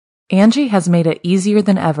Angie has made it easier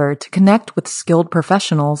than ever to connect with skilled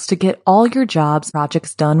professionals to get all your jobs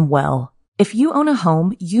projects done well. If you own a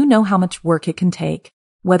home, you know how much work it can take,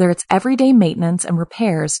 whether it's everyday maintenance and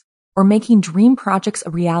repairs or making dream projects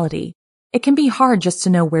a reality. It can be hard just to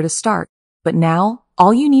know where to start, but now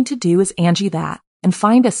all you need to do is Angie that and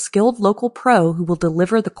find a skilled local pro who will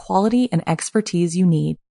deliver the quality and expertise you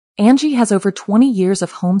need. Angie has over 20 years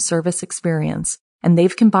of home service experience, and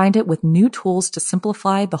they've combined it with new tools to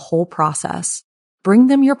simplify the whole process. Bring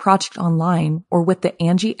them your project online or with the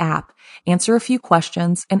Angie app, answer a few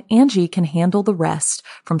questions, and Angie can handle the rest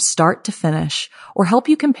from start to finish or help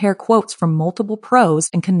you compare quotes from multiple pros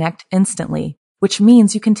and connect instantly, which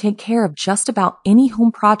means you can take care of just about any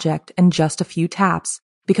home project in just a few taps.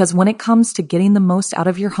 Because when it comes to getting the most out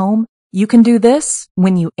of your home, you can do this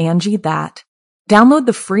when you Angie that. Download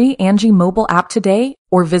the free Angie mobile app today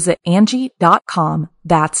or visit Angie.com.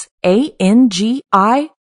 That's ANGI.com.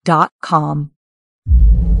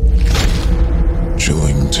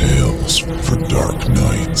 Chilling tales for dark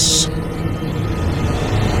nights.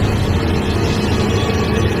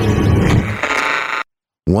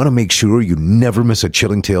 Want to make sure you never miss a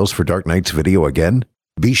Chilling Tales for Dark Nights video again?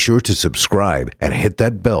 Be sure to subscribe and hit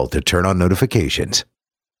that bell to turn on notifications.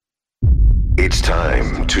 It's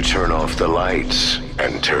time to turn off the lights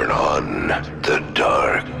and turn on the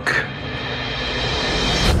dark.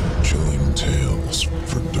 Chilling tales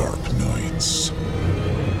for dark nights.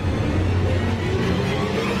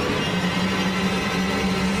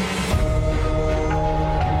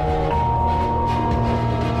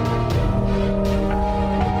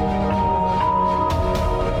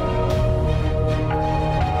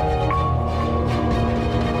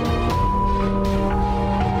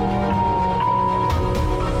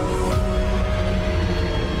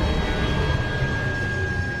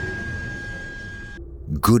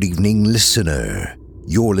 Good evening, listener.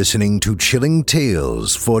 You're listening to Chilling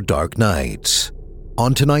Tales for Dark Nights.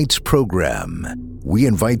 On tonight's program, we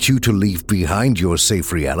invite you to leave behind your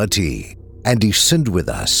safe reality and descend with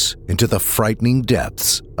us into the frightening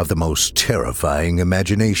depths of the most terrifying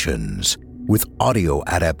imaginations with audio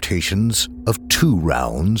adaptations of 2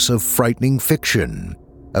 rounds of frightening fiction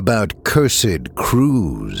about cursed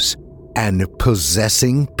crews and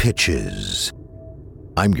possessing pitches.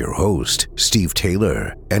 I'm your host, Steve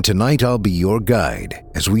Taylor, and tonight I'll be your guide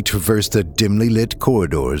as we traverse the dimly lit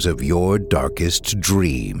corridors of your darkest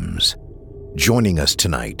dreams. Joining us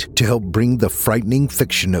tonight to help bring the frightening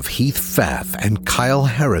fiction of Heath Pfaff and Kyle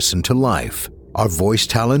Harrison to life are voice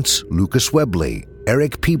talents Lucas Webley,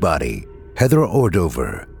 Eric Peabody, Heather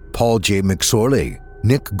Ordover, Paul J. McSorley,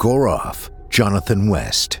 Nick Goroff, Jonathan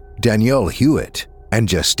West, Danielle Hewitt, and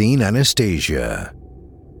Justine Anastasia.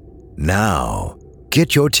 Now,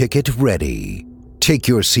 get your ticket ready, take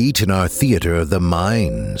your seat in our theater of the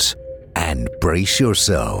minds, and brace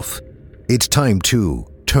yourself. It's time to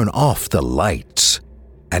turn off the lights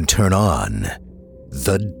and turn on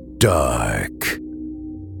the dark.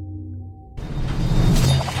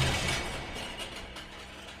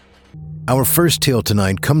 Our first tale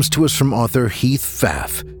tonight comes to us from author Heath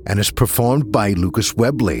Pfaff and is performed by Lucas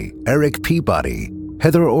Webley, Eric Peabody,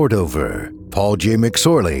 Heather Ordover, Paul J.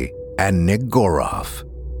 McSorley, and Nick Goroff.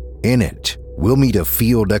 In it, we'll meet a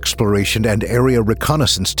field exploration and area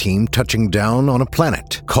reconnaissance team touching down on a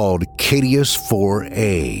planet called Cadius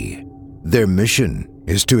 4A. Their mission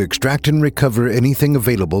is to extract and recover anything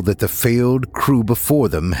available that the failed crew before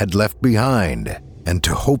them had left behind, and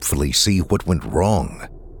to hopefully see what went wrong.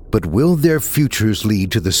 But will their futures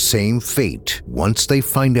lead to the same fate once they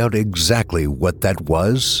find out exactly what that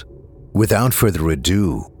was? Without further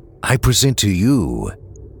ado, I present to you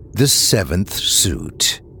The Seventh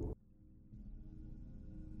Suit.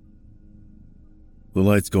 The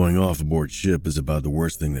lights going off aboard ship is about the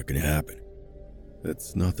worst thing that can happen.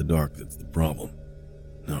 It's not the dark that's the problem.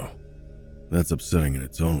 No, that's upsetting in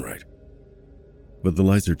its own right. But the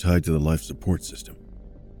lights are tied to the life support system.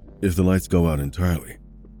 If the lights go out entirely,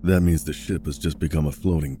 that means the ship has just become a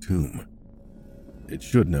floating tomb. It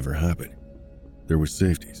should never happen. There were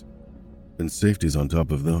safeties, and safeties on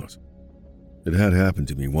top of those. It had happened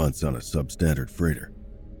to me once on a substandard freighter,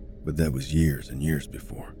 but that was years and years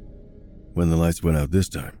before. When the lights went out this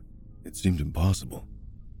time, it seemed impossible.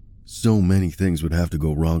 So many things would have to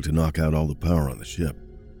go wrong to knock out all the power on the ship.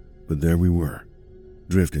 But there we were,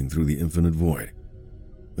 drifting through the infinite void,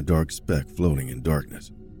 a dark speck floating in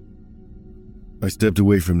darkness. I stepped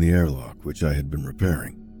away from the airlock, which I had been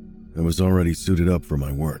repairing, and was already suited up for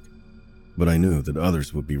my work, but I knew that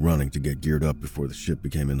others would be running to get geared up before the ship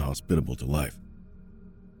became inhospitable to life.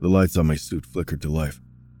 The lights on my suit flickered to life,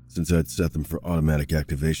 since I had set them for automatic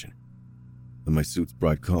activation. and my suit's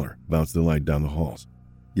bright color bounced the light down the halls,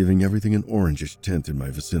 giving everything an orangish tint in my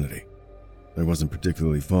vicinity. I wasn't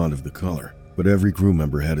particularly fond of the color, but every crew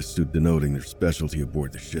member had a suit denoting their specialty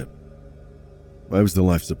aboard the ship. I was the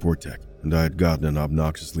life support tech, and I had gotten an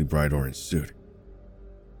obnoxiously bright orange suit.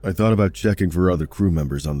 I thought about checking for other crew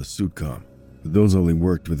members on the suit comm, but those only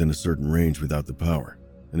worked within a certain range without the power,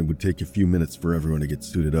 and it would take a few minutes for everyone to get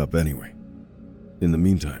suited up anyway. In the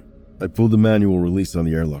meantime, I pulled the manual release on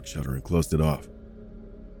the airlock shutter and closed it off.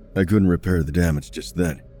 I couldn't repair the damage just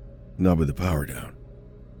then, not with the power down.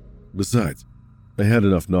 Besides, I had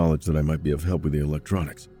enough knowledge that I might be of help with the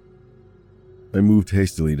electronics. I moved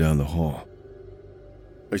hastily down the hall.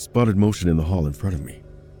 I spotted motion in the hall in front of me.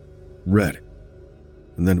 Red.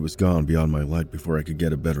 And then it was gone beyond my light before I could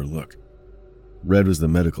get a better look. Red was the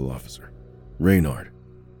medical officer, Reynard.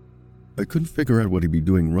 I couldn't figure out what he'd be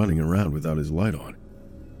doing running around without his light on.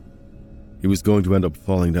 He was going to end up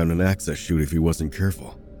falling down an access chute if he wasn't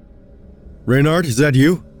careful. "Reynard, is that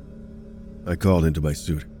you?" I called into my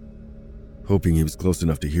suit, hoping he was close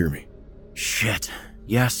enough to hear me. Shit.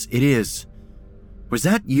 Yes, it is. Was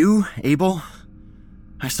that you, Abel?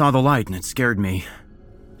 I saw the light and it scared me.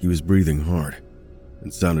 He was breathing hard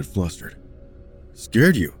and sounded flustered.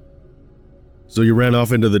 "Scared you? So you ran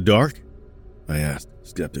off into the dark?" I asked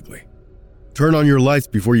skeptically. "Turn on your lights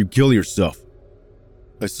before you kill yourself."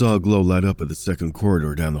 I saw a glow light up at the second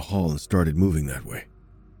corridor down the hall and started moving that way.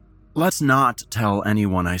 Let's not tell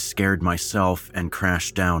anyone I scared myself and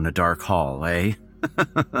crashed down a dark hall, eh?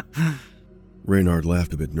 Reynard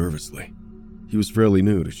laughed a bit nervously. He was fairly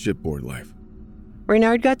new to shipboard life.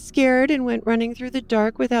 Reynard got scared and went running through the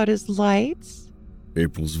dark without his lights?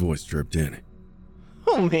 April's voice chirped in.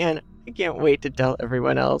 Oh man, I can't wait to tell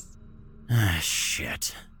everyone else.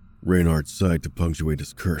 Shit. Reynard sighed to punctuate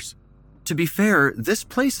his curse. To be fair, this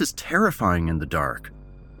place is terrifying in the dark.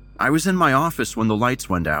 I was in my office when the lights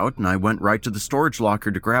went out, and I went right to the storage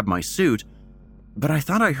locker to grab my suit, but I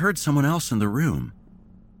thought I heard someone else in the room.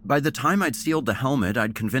 By the time I'd sealed the helmet,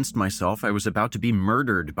 I'd convinced myself I was about to be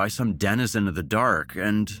murdered by some denizen of the dark,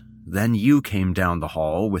 and then you came down the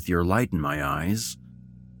hall with your light in my eyes.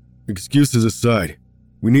 Excuses aside,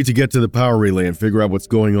 we need to get to the power relay and figure out what's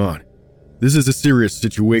going on. This is a serious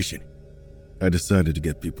situation. I decided to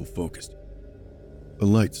get people focused. A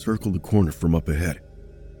light circled the corner from up ahead,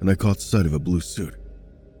 and I caught sight of a blue suit.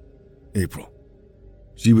 April.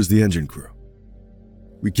 She was the engine crew.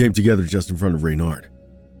 We came together just in front of Reynard.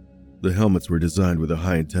 The helmets were designed with a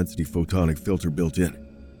high-intensity photonic filter built in,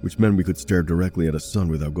 which meant we could stare directly at a sun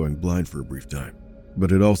without going blind for a brief time.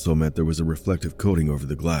 But it also meant there was a reflective coating over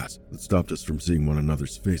the glass that stopped us from seeing one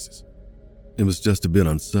another's faces. It was just a bit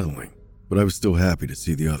unsettling, but I was still happy to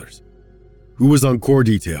see the others. "Who was on core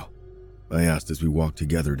detail?" I asked as we walked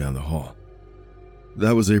together down the hall.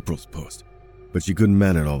 That was April's post, but she couldn't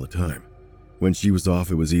man it all the time. When she was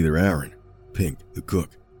off, it was either Aaron, Pink, the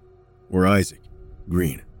cook, or Isaac,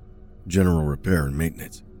 Green, general repair and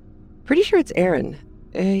maintenance. Pretty sure it's Aaron.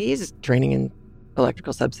 He's training in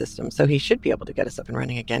electrical subsystems, so he should be able to get us up and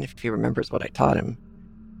running again if he remembers what I taught him.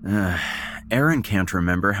 Aaron can't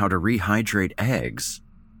remember how to rehydrate eggs,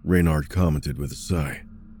 Reynard commented with a sigh.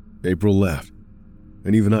 April laughed,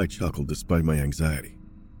 and even I chuckled despite my anxiety.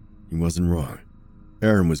 He wasn't wrong.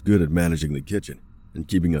 Aaron was good at managing the kitchen and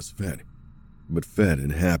keeping us fed, but fed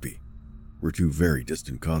and happy were two very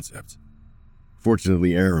distant concepts.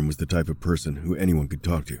 Fortunately, Aaron was the type of person who anyone could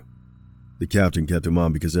talk to. The captain kept him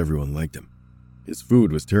on because everyone liked him. His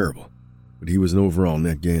food was terrible, but he was an overall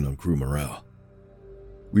net gain on crew morale.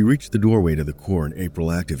 We reached the doorway to the core and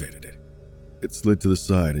April activated it. It slid to the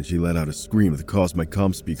side and she let out a scream that caused my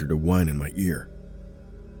comm speaker to whine in my ear.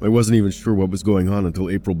 I wasn't even sure what was going on until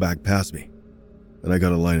April backed past me, and I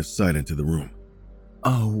got a line of sight into the room.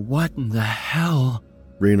 Oh, what in the hell?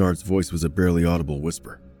 Reynard's voice was a barely audible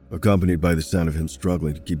whisper, accompanied by the sound of him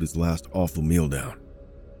struggling to keep his last awful meal down.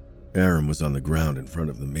 Aaron was on the ground in front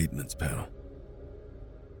of the maintenance panel.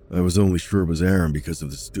 I was only sure it was Aaron because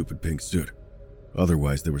of the stupid pink suit.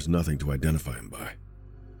 Otherwise, there was nothing to identify him by.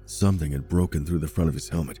 Something had broken through the front of his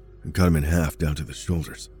helmet and cut him in half down to the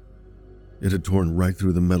shoulders. It had torn right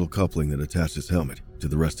through the metal coupling that attached his helmet to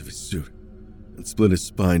the rest of his suit and split his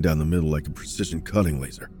spine down the middle like a precision cutting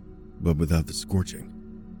laser, but without the scorching.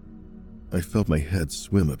 I felt my head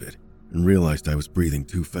swim a bit and realized I was breathing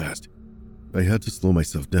too fast. I had to slow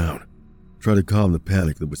myself down, try to calm the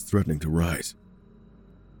panic that was threatening to rise.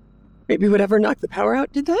 Maybe whatever knocked the power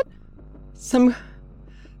out did that? Some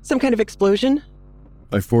kind of explosion?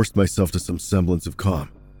 I forced myself to some semblance of calm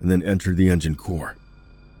and then entered the engine core.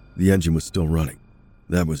 The engine was still running.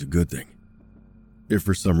 That was a good thing. If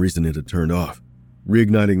for some reason it had turned off,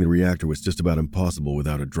 Reigniting the reactor was just about impossible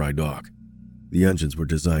without a dry dock. The engines were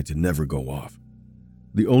designed to never go off.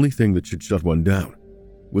 The only thing that should shut one down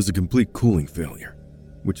was a complete cooling failure,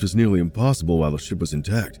 which was nearly impossible while the ship was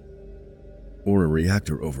intact. Or a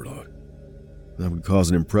reactor overload. That would cause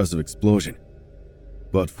an impressive explosion.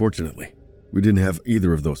 But fortunately, we didn't have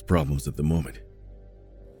either of those problems at the moment.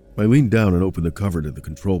 I leaned down and opened the cover to the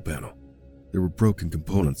control panel. There were broken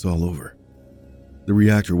components all over. The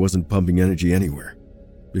reactor wasn't pumping energy anywhere,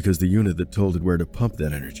 because the unit that told it where to pump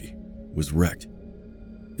that energy was wrecked.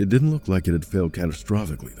 It didn't look like it had failed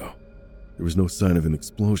catastrophically, though. There was no sign of an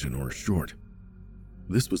explosion or a short.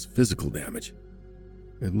 This was physical damage.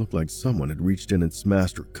 It looked like someone had reached in and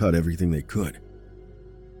smashed or cut everything they could.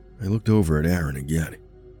 I looked over at Aaron again.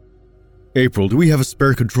 "April, do we have a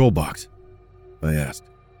spare control box?" I asked.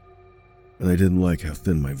 And I didn't like how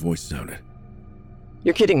thin my voice sounded.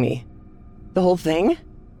 You're kidding me. The whole thing?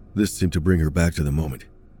 This seemed to bring her back to the moment.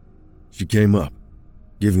 She came up,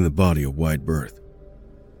 giving the body a wide berth.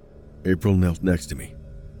 April knelt next to me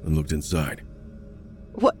and looked inside.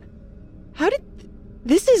 What? How did...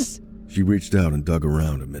 This is... She reached out and dug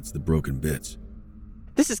around amidst the broken bits.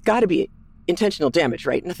 This has got to be intentional damage,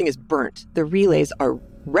 right? Nothing is burnt. The relays are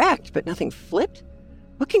wrecked, but nothing flipped?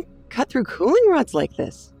 What can cut through cooling rods like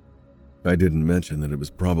this? I didn't mention that it was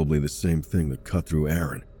probably the same thing that cut through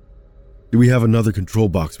Aaron. "Do we have another control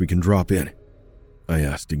box we can drop in?" I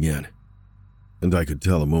asked again. And I could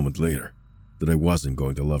tell a moment later that I wasn't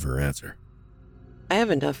going to love her answer. I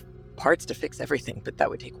have enough parts to fix everything, but that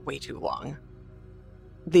would take way too long.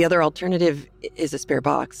 The other alternative is a spare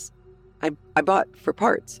box. I bought for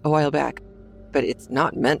parts a while back, but it's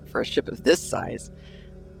not meant for a ship of this size.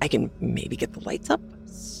 I can maybe get the lights up,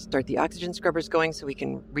 start the oxygen scrubbers going so we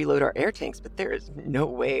can reload our air tanks, but there is no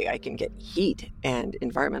way I can get heat and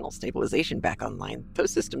environmental stabilization back online.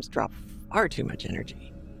 Those systems drop far too much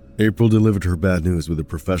energy. April delivered her bad news with a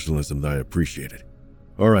professionalism that I appreciated.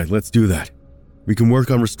 "All right, let's do that. We can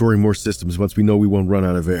work on restoring more systems once we know we won't run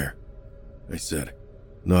out of air," I said,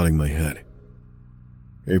 nodding my head.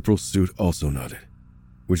 April's suit also nodded,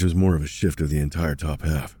 which was more of a shift of the entire top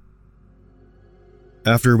half.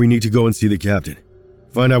 "After, we need to go and see the captain.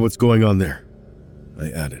 Find out what's going on there,"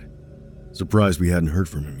 I added, surprised we hadn't heard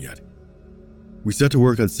from him yet. We set to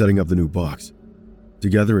work on setting up the new box.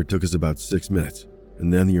 Together it took us about 6 minutes,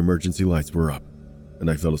 and then the emergency lights were up, and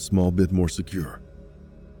I felt a small bit more secure.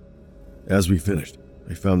 As we finished,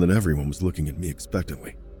 I found that everyone was looking at me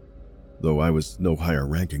expectantly, though I was no higher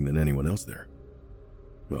ranking than anyone else there.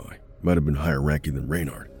 Well, I might have been higher ranking than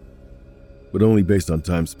Reynard, but only based on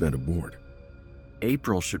time spent aboard.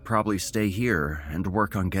 April should probably stay here and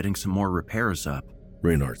work on getting some more repairs up,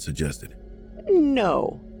 Reynard suggested.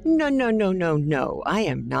 No. I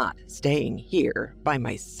am not staying here by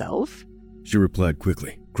myself. She replied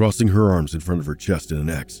quickly, crossing her arms in front of her chest in an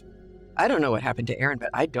X. I don't know what happened to Aaron, but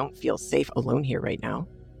I don't feel safe alone here right now.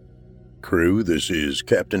 Crew, this is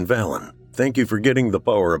Captain Valen. Thank you for getting the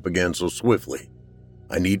power up again so swiftly.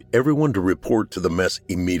 I need everyone to report to the mess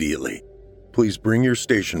immediately. Please bring your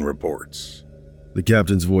station reports. The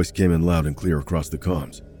captain's voice came in loud and clear across the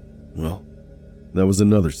comms. Well, that was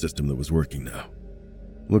another system that was working now.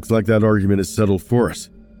 "Looks like that argument is settled for us.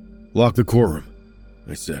 Lock the core room,"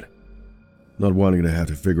 I said, not wanting to have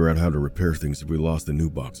to figure out how to repair things if we lost the new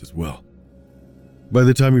box as well. By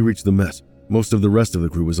the time we reached the mess, most of the rest of the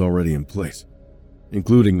crew was already in place.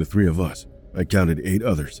 Including the 3 of us, I counted 8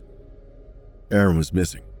 others. Aaron was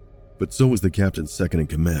missing, but so was the captain's second in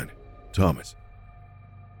command, Thomas.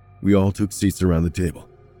 We all took seats around the table.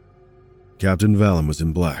 Captain Valen was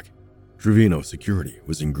in black. Trevino, security,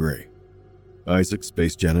 was in gray. Isaac,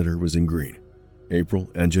 space janitor, was in green. April,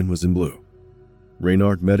 engine, was in blue.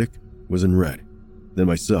 Reynard, medic, was in red. Then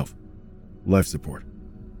myself, life support.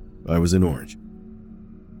 I was in orange.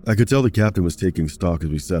 I could tell the captain was taking stock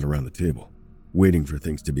as we sat around the table, waiting for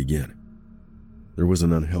things to begin. There was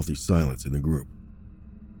an unhealthy silence in the group.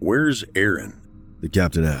 "Where's Aaron?" the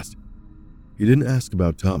captain asked. He didn't ask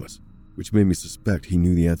about Thomas, which made me suspect he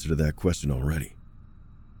knew the answer to that question already.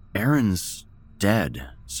 "Aaron's dead,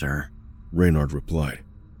 sir," Reynard replied.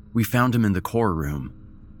 "We found him in the core room."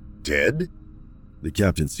 "Dead?" The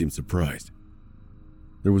captain seemed surprised.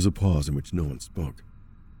 There was a pause in which no one spoke.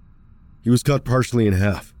 "He was cut partially in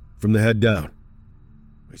half, from the head down."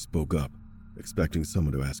 I spoke up, expecting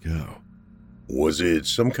someone to ask how. "Was it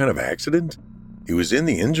some kind of accident? He was in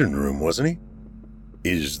the engine room, wasn't he?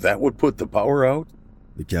 Is that what put the power out?"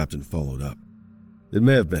 The captain followed up. "It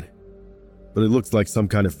may have been, but it looks like some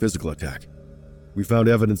kind of physical attack. We found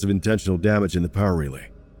evidence of intentional damage in the power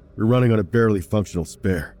relay. We're running on a barely functional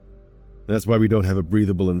spare. That's why we don't have a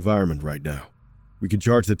breathable environment right now. We can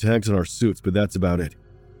charge the tanks on our suits, but that's about it.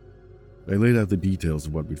 I laid out the details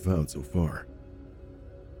of what we'd found so far.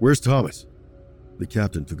 Where's Thomas? The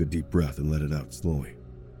captain took a deep breath and let it out slowly.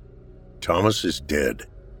 Thomas is dead.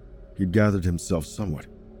 He'd gathered himself somewhat,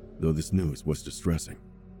 though this news was distressing.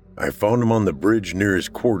 I found him on the bridge near his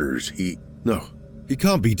quarters. No, he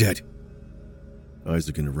can't be dead.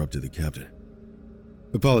 Isaac interrupted the captain.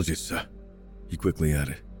 Apologies, sir, he quickly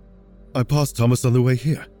added. I passed Thomas on the way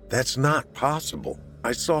here. That's not possible.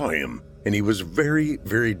 I saw him, and he was very,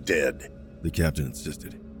 very dead. The captain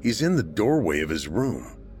insisted. He's in the doorway of his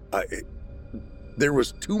room. There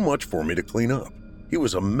was too much for me to clean up. He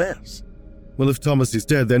was a mess. Well, if Thomas is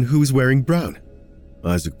dead, then who's wearing brown?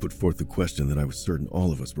 Isaac put forth the question that I was certain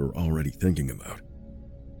all of us were already thinking about.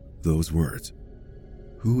 Those words,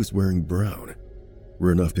 who is wearing brown,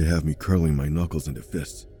 were enough to have me curling my knuckles into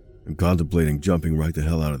fists and contemplating jumping right the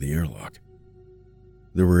hell out of the airlock.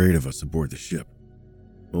 There were 8 of us aboard the ship.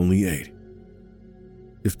 Only 8.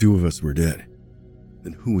 If 2 of us were dead,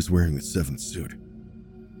 then who was wearing the 7th suit?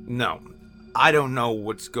 No, I don't know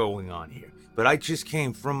what's going on here, but I just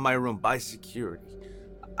came from my room by security.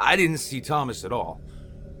 I didn't see Thomas at all.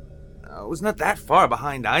 I was not that far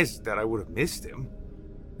behind Isaac that I would have missed him.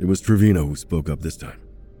 It was Trevino who spoke up this time.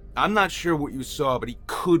 I'm not sure what you saw, but he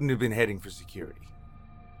couldn't have been heading for security.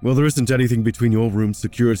 Well, there isn't anything between your room's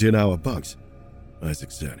security and our bunks,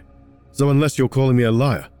 Isaac said. So unless you're calling me a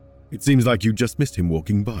liar, it seems like you just missed him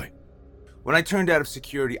walking by. When I turned out of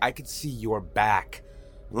security, I could see your back.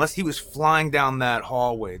 Unless he was flying down that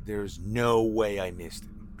hallway, there's no way I missed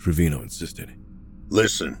him. Trevino insisted.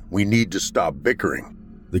 Listen, we need to stop bickering.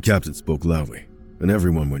 The captain spoke loudly, and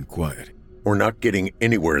everyone went quiet. We're not getting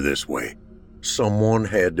anywhere this way. Someone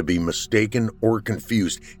had to be mistaken or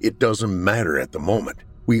confused. It doesn't matter at the moment.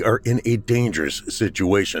 We are in a dangerous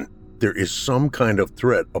situation. There is some kind of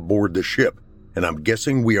threat aboard the ship, and I'm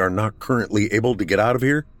guessing we are not currently able to get out of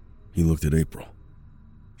here? He looked at April.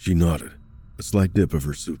 She nodded, a slight dip of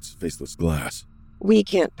her suit's faceless glass. We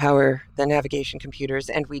can't power the navigation computers,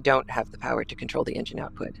 and we don't have the power to control the engine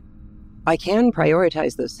output. I can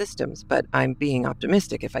prioritize those systems, but I'm being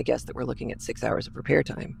optimistic if I guess that we're looking at 6 hours of repair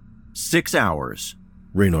time. 6 hours?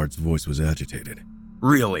 Reynard's voice was agitated.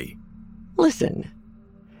 Really? Listen,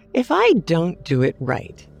 if I don't do it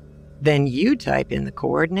right, then you type in the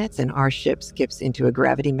coordinates and our ship skips into a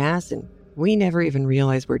gravity mass and we never even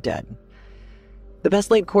realize we're dead. The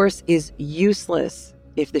best laid course is useless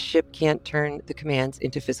if the ship can't turn the commands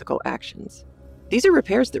into physical actions. These are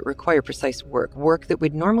repairs that require precise work that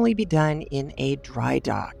would normally be done in a dry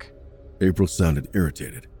dock. April sounded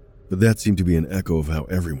irritated, but that seemed to be an echo of how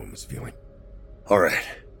everyone was feeling. All right.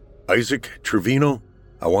 Isaac, Trevino,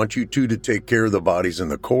 I want you 2 to take care of the bodies in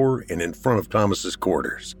the core and in front of Thomas's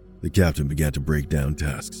quarters. The captain began to break down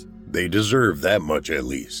tasks. They deserve that much at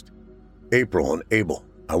least. April and Abel,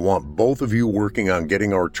 I want both of you working on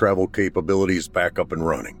getting our travel capabilities back up and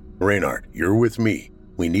running. Reynard, you're with me.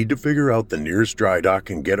 We need to figure out the nearest dry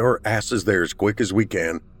dock and get our asses there as quick as we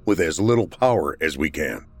can with as little power as we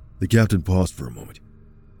can. The captain paused for a moment,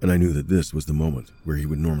 and I knew that this was the moment where he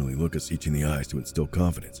would normally look us each in the eyes to instill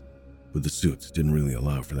confidence, but the suits didn't really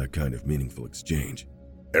allow for that kind of meaningful exchange.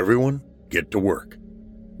 Everyone, get to work.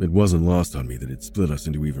 It wasn't lost on me that it split us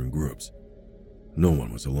into even groups. No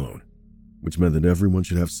one was alone, which meant that everyone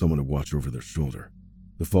should have someone to watch over their shoulder.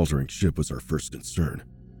 The faltering ship was our first concern.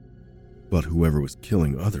 But whoever was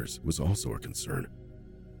killing others was also a concern.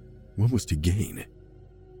 What was to gain?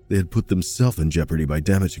 They had put themselves in jeopardy by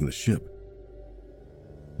damaging the ship.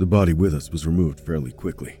 The body with us was removed fairly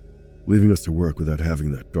quickly, leaving us to work without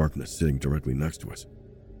having that darkness sitting directly next to us.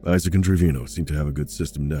 Isaac and Trevino seemed to have a good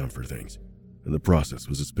system down for things, and the process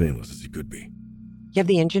was as painless as it could be. You have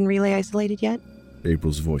the engine relay isolated yet?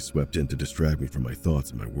 April's voice swept in to distract me from my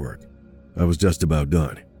thoughts and my work. I was just about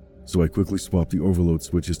done, so I quickly swapped the overload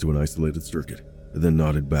switches to an isolated circuit, and then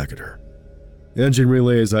nodded back at her. Engine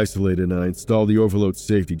relay is isolated, and I installed the overload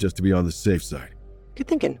safety just to be on the safe side. Good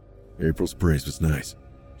thinking. April's praise was nice.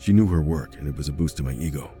 She knew her work, and it was a boost to my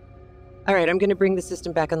ego. All right, I'm going to bring the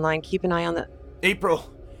system back online. Keep an eye on the...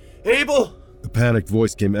 April! Abel! A panicked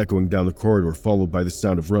voice came echoing down the corridor, followed by the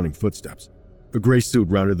sound of running footsteps. A gray suit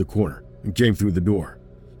rounded the corner and came through the door.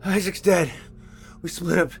 Isaac's dead. We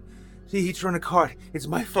split up. He each run a cart. It's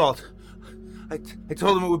my fault. I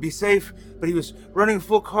told him it would be safe, but he was running a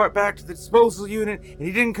full cart back to the disposal unit, and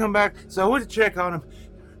he didn't come back, so I went to check on him.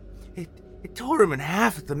 It tore him in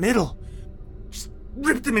half at the middle. Just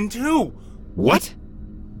ripped him in 2. What?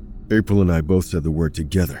 April and I both said the word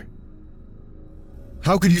together.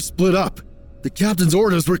 How could you split up? The captain's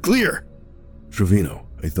orders were clear. Trevino,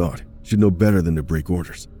 I thought, should know better than to break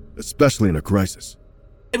orders, especially in a crisis.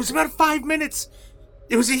 It was about 5 minutes.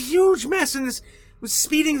 It was a huge mess, and this was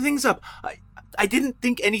speeding things up. I didn't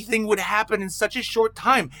think anything would happen in such a short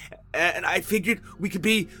time, and I figured we could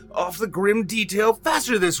be off the grim detail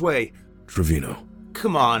faster this way. Trevino.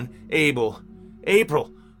 Come on, Abel.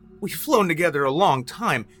 April, we've flown together a long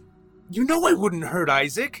time. You know I wouldn't hurt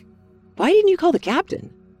Isaac. Why didn't you call the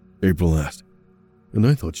captain? April asked, and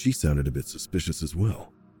I thought she sounded a bit suspicious as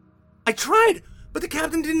well. I tried, but the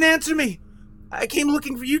captain didn't answer me. I came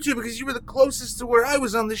looking for you two because you were the closest to where I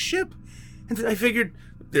was on the ship, and I figured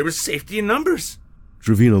there was safety in numbers.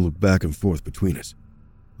 Trevino looked back and forth between us,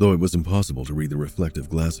 though it was impossible to read the reflective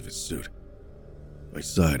glass of his suit. I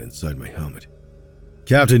sighed inside my helmet.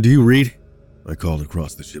 Captain, do you read? I called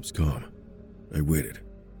across the ship's comm. I waited,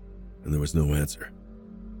 and there was no answer.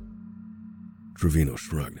 Trevino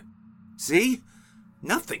shrugged. See?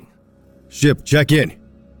 Nothing. Ship, check in.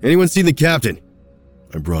 Anyone seen the captain?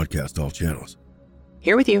 I broadcast all channels.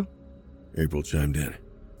 Here with you. April chimed in.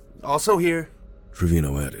 Also here.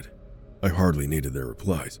 Trevino added. I hardly needed their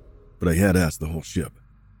replies, but I had asked the whole ship.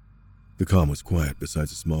 The comm was quiet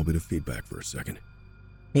besides a small bit of feedback for a second.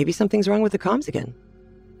 Maybe something's wrong with the comms again.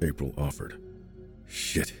 April offered.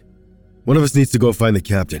 Shit. One of us needs to go find the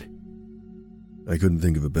captain. I couldn't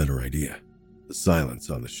think of a better idea. The silence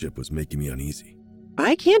on the ship was making me uneasy.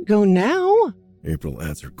 I can't go now. April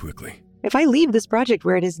answered quickly. If I leave this project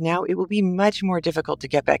where it is now, it will be much more difficult to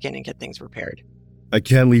get back in and get things repaired. I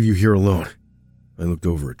can't leave you here alone. I looked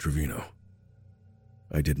over at Trevino.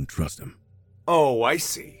 I didn't trust him. Oh, I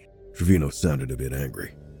see. Trevino sounded a bit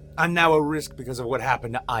angry. I'm now a risk because of what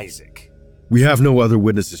happened to Isaac. We have no other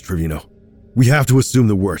witnesses, Trevino. We have to assume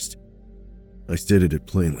the worst. I stated it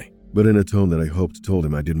plainly, but in a tone that I hoped told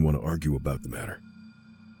him I didn't want to argue about the matter.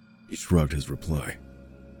 He shrugged his reply.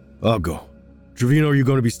 I'll go. Trevino, are you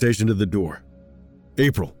going to be stationed at the door?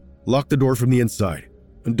 April, lock the door from the inside,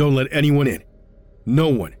 and don't let anyone in. No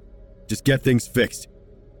one. Just get things fixed.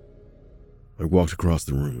 I walked across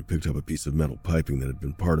the room and picked up a piece of metal piping that had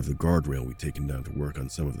been part of the guardrail we'd taken down to work on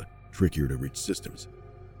some of the trickier-to-reach systems.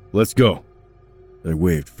 Let's go. I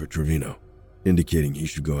waved for Trevino, indicating he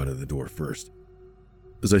should go out of the door first.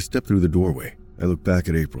 As I stepped through the doorway, I looked back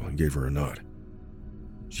at April and gave her a nod.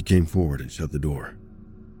 She came forward and shut the door.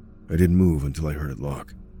 I didn't move until I heard it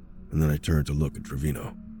lock, and then I turned to look at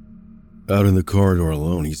Trevino. Out in the corridor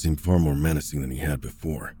alone, he seemed far more menacing than he had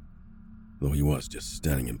before, though he was just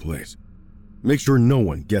standing in place. Make sure no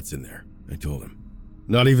one gets in there, I told him.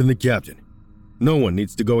 Not even the captain. No one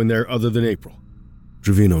needs to go in there other than April.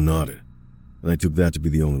 Trevino nodded, and I took that to be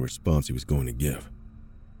the only response he was going to give.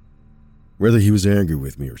 Whether he was angry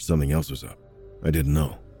with me or something else was up, I didn't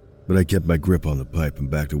know, but I kept my grip on the pipe and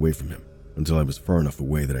backed away from him until I was far enough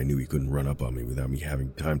away that I knew he couldn't run up on me without me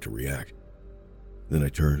having time to react. Then I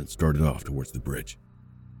turned and started off towards the bridge.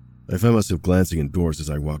 I found myself glancing indoors as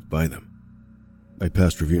I walked by them. I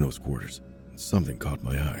passed Trevino's quarters, and something caught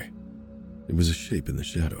my eye. It was a shape in the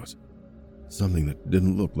shadows, something that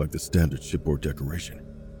didn't look like the standard shipboard decoration.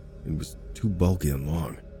 It was too bulky and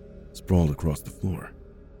long, sprawled across the floor.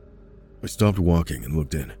 I stopped walking and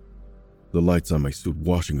looked in, the lights on my suit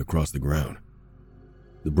washing across the ground.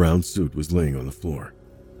 The brown suit was laying on the floor,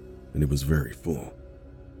 and it was very full.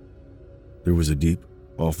 There was a deep,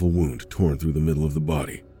 awful wound torn through the middle of the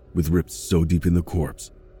body, with rips so deep in the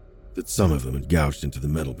corpse that some of them had gouged into the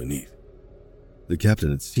metal beneath. The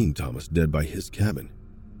captain had seen Thomas dead by his cabin.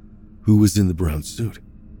 Who was in the brown suit?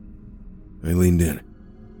 I leaned in,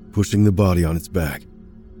 pushing the body on its back,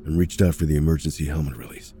 and reached out for the emergency helmet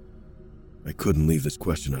release. I couldn't leave this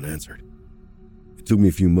question unanswered. It took me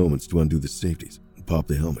a few moments to undo the safeties and pop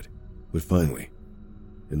the helmet, but finally,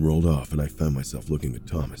 it rolled off and I found myself looking at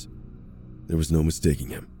Thomas. There was no mistaking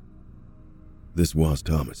him. This was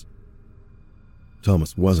Thomas.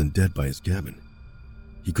 Thomas wasn't dead by his cabin.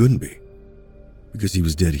 He couldn't be, because he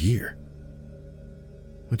was dead here.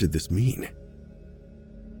 What did this mean?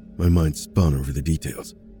 My mind spun over the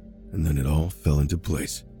details, and then it all fell into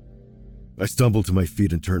place. I stumbled to my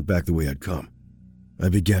feet and turned back the way I'd come. I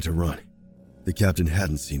began to run. The captain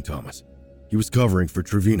hadn't seen Thomas. He was covering for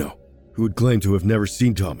Trevino, who had claimed to have never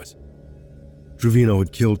seen Thomas. Trevino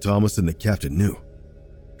had killed Thomas and the captain knew.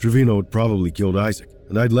 Trevino had probably killed Isaac,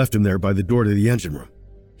 and I'd left him there by the door to the engine room.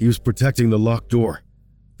 He was protecting the locked door,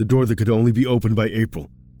 the door that could only be opened by April,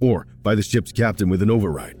 or by the ship's captain with an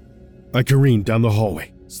override. I careened down the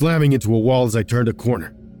hallway, slamming into a wall as I turned a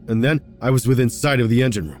corner, and then I was within sight of the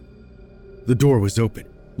engine room. The door was open,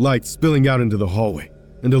 light spilling out into the hallway,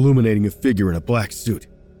 and illuminating a figure in a black suit.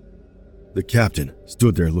 The captain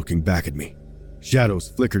stood there looking back at me. Shadows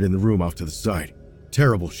flickered in the room off to the side,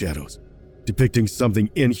 terrible shadows. depicting something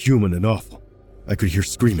inhuman and awful. I could hear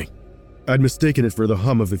screaming. I'd mistaken it for the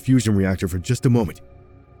hum of a fusion reactor for just a moment,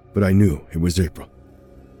 but I knew it was April.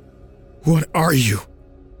 "What are you?"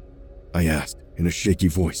 I asked in a shaky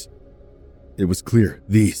voice. It was clear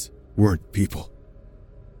these weren't people.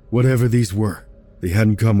 Whatever these were, they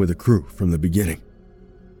hadn't come with a crew from the beginning.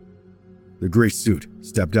 The gray suit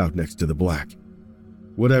stepped out next to the black.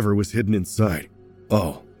 Whatever was hidden inside,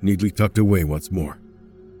 all neatly tucked away once more.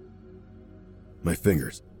 My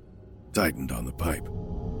fingers tightened on the pipe.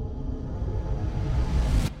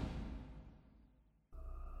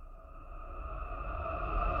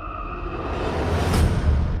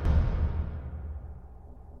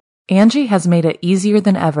 Angie has made it easier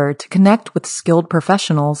than ever to connect with skilled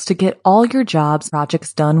professionals to get all your jobs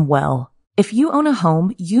projects done well. If you own a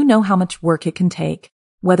home, you know how much work it can take,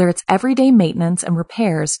 whether it's everyday maintenance and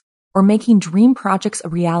repairs or making dream projects a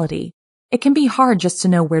reality. It can be hard just to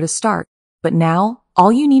know where to start, but now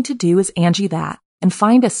all you need to do is Angie that and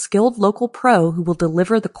find a skilled local pro who will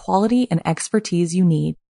deliver the quality and expertise you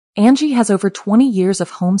need. Angie has over 20 years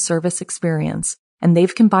of home service experience, and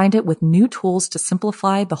they've combined it with new tools to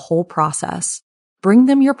simplify the whole process. Bring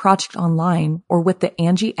them your project online or with the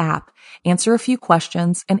Angie app, answer a few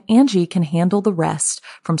questions, and Angie can handle the rest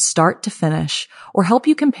from start to finish, or help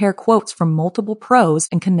you compare quotes from multiple pros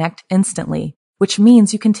and connect instantly, which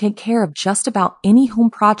means you can take care of just about any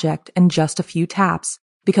home project in just a few taps.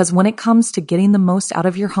 Because when it comes to getting the most out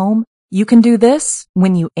of your home, you can do this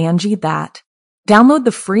when you Angie that. Download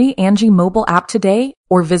the free Angie mobile app today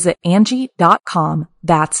or visit Angie.com.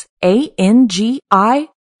 That's ANGI.com.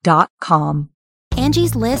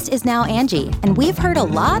 Angie's List is now Angie, and we've heard a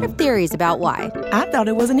lot of theories about why. I thought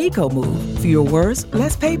it was an eco move. Fewer words,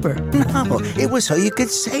 less paper. No, it was so you could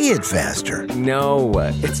say it faster. No,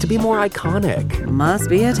 it's to be more iconic. Must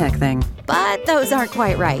be a tech thing. But those aren't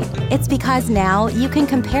quite right. It's because now you can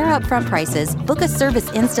compare upfront prices, book a service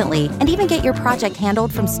instantly, and even get your project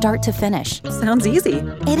handled from start to finish. Sounds easy.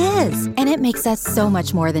 It is, and it makes us so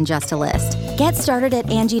much more than just a list. Get started at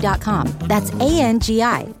Angie.com. That's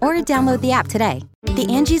ANGI, or download the app today. The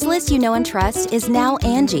Angie's List you know and trust is now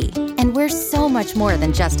Angie, and we're so much more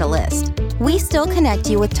than just a list. We still connect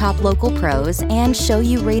you with top local pros and show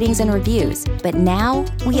you ratings and reviews, but now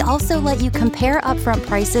we also let you compare upfront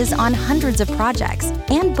prices on hundreds of projects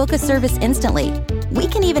and book a service instantly. We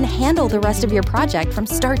can even handle the rest of your project from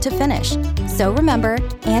start to finish. So remember,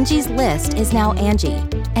 Angie's List is now Angie,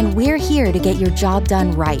 and we're here to get your job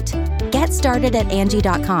done right. Get started at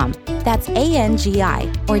Angie.com. That's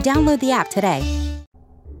ANGI, or download the app today.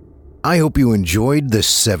 I hope you enjoyed The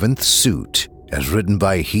Seventh Suit, as written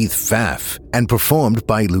by Heath Pfaff and performed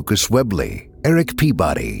by Lucas Webley, Eric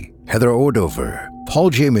Peabody, Heather Ordover, Paul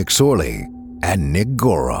J. McSorley, and Nick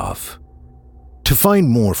Goroff. To find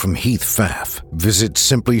more from Heath Pfaff, visit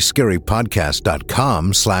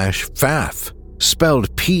simplyscarypodcast.com/Pfaff,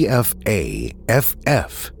 spelled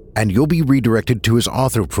PFAFF, and you'll be redirected to his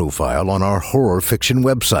author profile on our horror fiction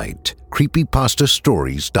website,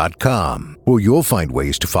 creepypastastories.com, where you'll find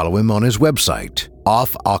ways to follow him on his website,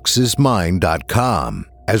 offoxesmind.com,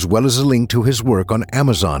 as well as a link to his work on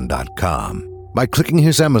amazon.com. By clicking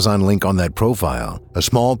his Amazon link on that profile, a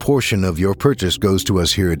small portion of your purchase goes to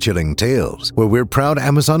us here at Chilling Tales, where we're proud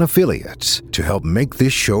Amazon affiliates to help make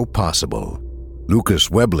this show possible. Lucas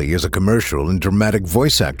Webley is a commercial and dramatic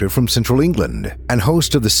voice actor from Central England and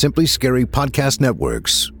host of the Simply Scary Podcast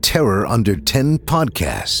Network's Terror Under 10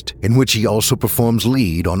 podcast, in which he also performs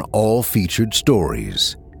lead on all featured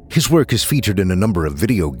stories. His work is featured in a number of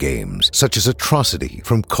video games, such as Atrocity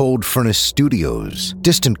from Cold Furnace Studios,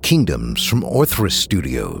 Distant Kingdoms from Orthrus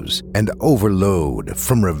Studios, and Overload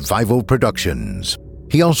from Revival Productions.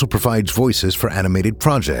 He also provides voices for animated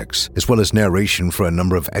projects, as well as narration for a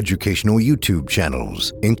number of educational YouTube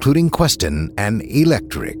channels, including Questin and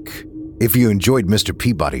Electric. If you enjoyed Mr.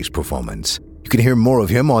 Peabody's performance, you can hear more of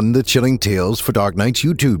him on the Chilling Tales for Dark Nights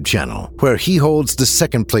YouTube channel, where he holds the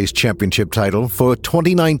second place championship title for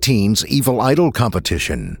 2019's Evil Idol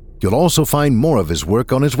competition. You'll also find more of his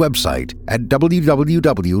work on his website at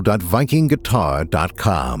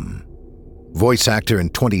www.vikingguitar.com. Voice actor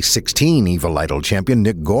and 2016 Evil Idol champion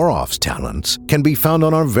Nick Goroff's talents can be found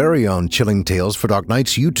on our very own Chilling Tales for Dark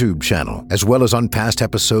Nights YouTube channel, as well as on past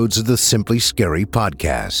episodes of the Simply Scary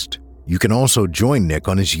podcast. You can also join Nick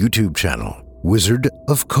on his YouTube channel, Wizard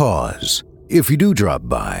of Cause. If you do drop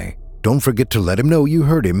by, don't forget to let him know you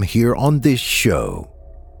heard him here on this show.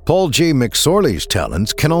 Paul J. McSorley's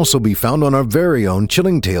talents can also be found on our very own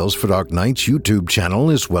Chilling Tales for Dark Nights YouTube channel,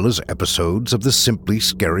 as well as episodes of the Simply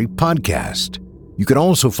Scary podcast. You can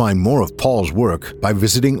also find more of Paul's work by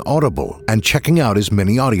visiting Audible and checking out his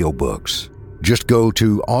many audiobooks. Just go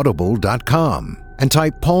to audible.com and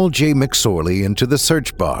type Paul J. McSorley into the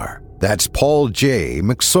search bar. That's Paul J.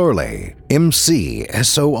 McSorley,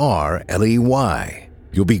 McSorley.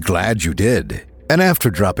 You'll be glad you did. And after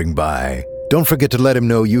dropping by, don't forget to let him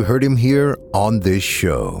know you heard him here on this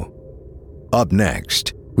show. Up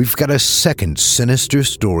next, we've got a second sinister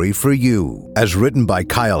story for you, as written by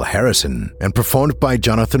Kyle Harrison and performed by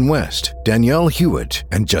Jonathan West, Danielle Hewitt,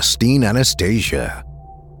 and Justine Anastasia.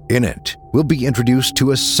 In it, we'll be introduced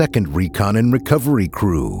to a second recon and recovery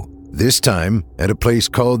crew, this time at a place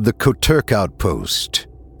called the Koturk Outpost.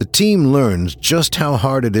 The team learns just how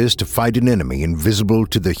hard it is to fight an enemy invisible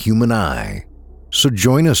to the human eye. So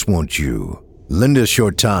join us, won't you? Lend us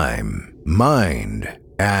your time, mind,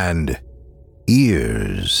 and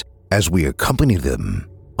ears as we accompany them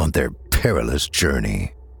on their perilous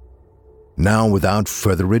journey. Now, without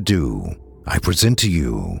further ado, I present to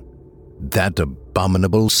you That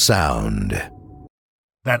Abominable Sound.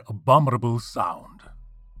 That Abominable Sound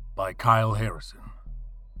by Kyle Harrison.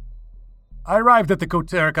 I arrived at the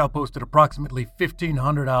Koturk Outpost at approximately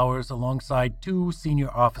 1500 hours alongside 2 senior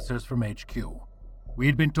officers from HQ. We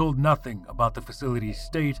had been told nothing about the facility's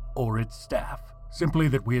state or its staff, simply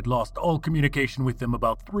that we had lost all communication with them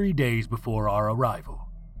about 3 days before our arrival.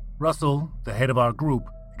 Russell, the head of our group,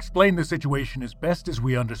 explained the situation as best as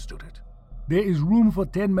we understood it. There is room for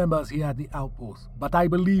 10 members here at the outpost, but I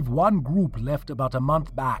believe one group left about a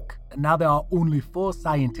month back, and now there are only 4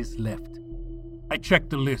 scientists left. I checked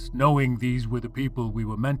the list, knowing these were the people we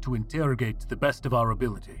were meant to interrogate to the best of our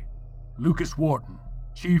ability. Lucas Wharton,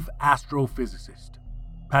 Chief Astrophysicist.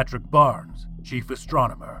 Patrick Barnes, Chief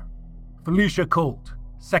Astronomer. Felicia Colt,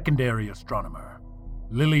 Secondary Astronomer.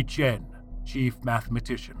 Lily Chen, Chief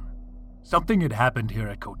Mathematician. Something had happened here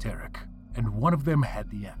at Koturk, and one of them had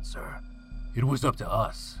the answer. It was up to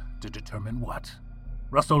us to determine what.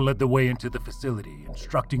 Russell led the way into the facility,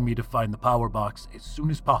 instructing me to find the power box as soon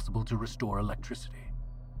as possible to restore electricity.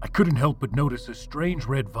 I couldn't help but notice a strange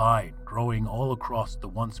red vine growing all across the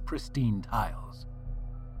once pristine tiles.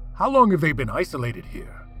 How long have they been isolated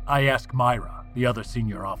here? I asked Myra, the other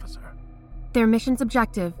senior officer. Their mission's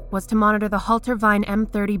objective was to monitor the Halter Vine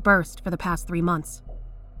M30 burst for the past 3 months.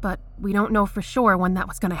 But we don't know for sure when that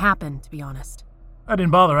was going to happen, to be honest. I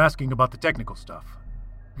didn't bother asking about the technical stuff.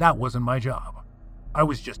 That wasn't my job. I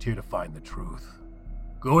was just here to find the truth.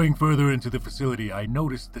 Going further into the facility, I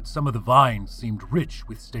noticed that some of the vines seemed rich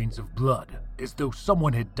with stains of blood, as though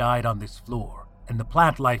someone had died on this floor, and the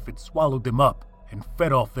plant life had swallowed them up and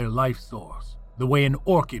fed off their life source, the way an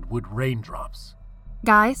orchid would raindrops.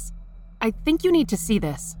 Guys, I think you need to see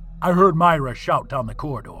this. I heard Myra shout down the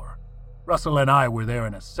corridor. Russell and I were there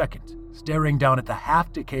in a second, staring down at the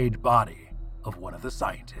half-decayed body of one of the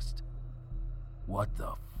scientists. What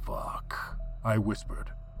the fuck? I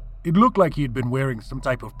whispered. It looked like he had been wearing some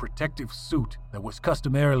type of protective suit that was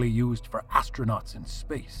customarily used for astronauts in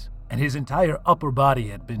space, and his entire upper body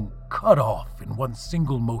had been cut off in one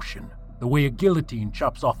single motion, the way a guillotine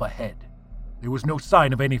chops off a head. There was no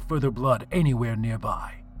sign of any further blood anywhere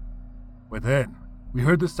nearby. But then, we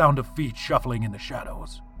heard the sound of feet shuffling in the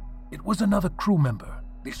shadows. It was another crew member,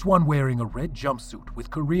 this one wearing a red jumpsuit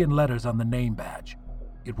with Korean letters on the name badge.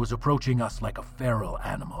 It was approaching us like a feral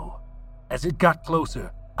animal. As it got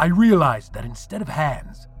closer, I realized that instead of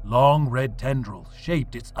hands, long red tendrils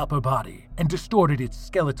shaped its upper body and distorted its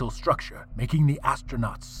skeletal structure, making the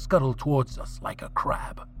astronauts scuttle towards us like a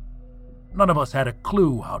crab. None of us had a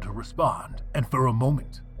clue how to respond, and for a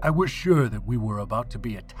moment, I was sure that we were about to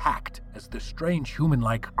be attacked as the strange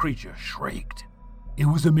human-like creature shrieked. It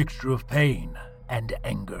was a mixture of pain and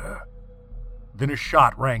anger. Then a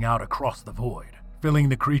shot rang out across the void, filling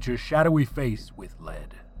the creature's shadowy face with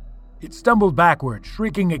lead. It stumbled backward,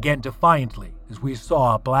 shrieking again defiantly, as we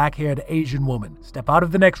saw a black-haired Asian woman step out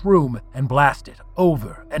of the next room and blast it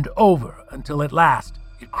over and over until at last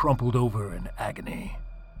it crumpled over in agony.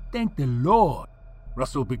 Thank the Lord,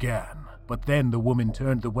 Russell began, but then the woman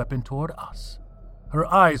turned the weapon toward us. Her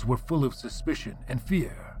eyes were full of suspicion and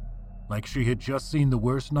fear, like she had just seen the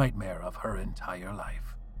worst nightmare of her entire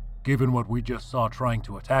life. Given what we just saw trying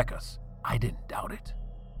to attack us, I didn't doubt it.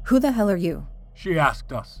 Who the hell are you? She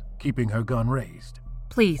asked us, keeping her gun raised.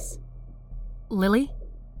 Please. Lily?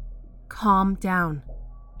 Calm down.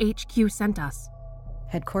 HQ sent us.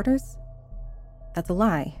 Headquarters? That's a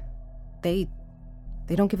lie. They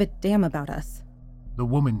don't give a damn about us. The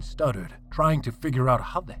woman stuttered, trying to figure out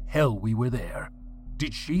how the hell we were there.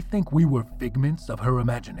 Did she think we were figments of her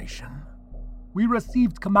imagination? We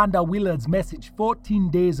received Commander Willard's message 14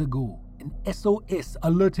 days ago, an SOS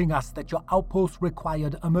alerting us that your outpost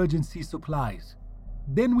required emergency supplies.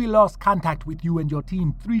 Then we lost contact with you and your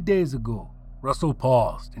team 3 days ago. Russell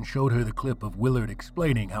paused and showed her the clip of Willard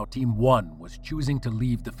explaining how Team 1 was choosing to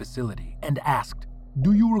leave the facility and asked,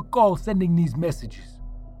 "Do you recall sending these messages?"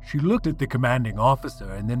 She looked at the commanding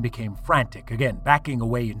officer and then became frantic again, backing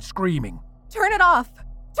away and screaming, "Turn it off! Turn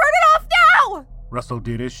it off now!" Russell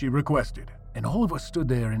did as she requested, and all of us stood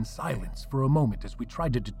there in silence for a moment as we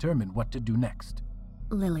tried to determine what to do next.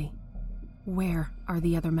 Lily, where are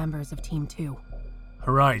the other members of Team 2?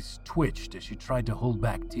 Her eyes twitched as she tried to hold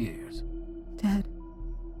back tears. Dead.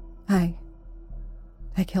 I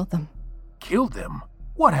killed them. Killed them?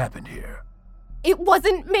 What happened here? It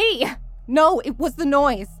wasn't me! No, it was the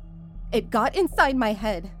noise. It got inside my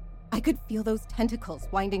head. I could feel those tentacles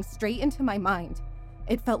winding straight into my mind.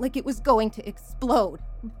 It felt like it was going to explode,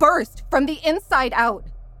 burst from the inside out.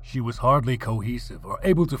 She was hardly cohesive or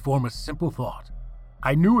able to form a simple thought.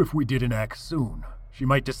 I knew if we didn't act soon, she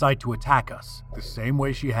might decide to attack us, the same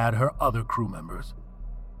way she had her other crew members.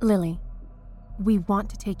 Lily, we want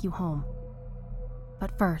to take you home.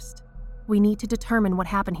 But first, we need to determine what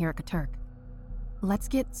happened here at Katurk. Let's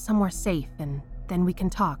get somewhere safe and then we can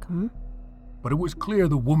talk, But it was clear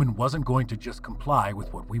the woman wasn't going to just comply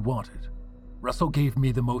with what we wanted. Russell gave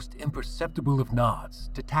me the most imperceptible of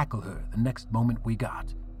nods to tackle her the next moment we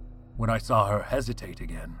got. When I saw her hesitate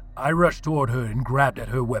again, I rushed toward her and grabbed at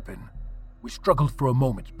her weapon. We struggled for a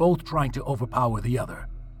moment, both trying to overpower the other.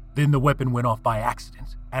 Then the weapon went off by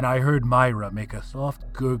accident, and I heard Myra make a soft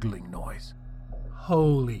gurgling noise.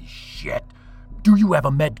 "Holy shit! Do you have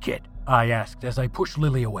a med kit?" I asked as I pushed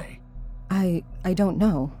Lily away. I don't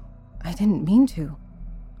know. I didn't mean to.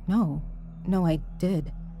 No, I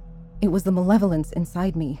did. It was the malevolence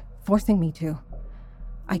inside me, forcing me to.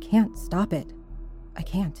 I can't stop it. I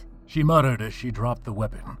can't. She muttered as she dropped the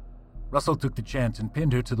weapon. Russell took the chance and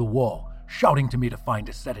pinned her to the wall, shouting to me to find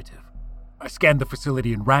a sedative. I scanned the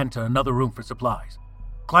facility and ran to another room for supplies.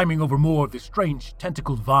 Climbing over more of the strange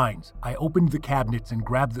tentacled vines, I opened the cabinets and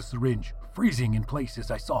grabbed the syringe, freezing in place as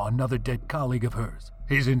I saw another dead colleague of hers,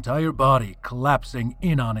 his entire body collapsing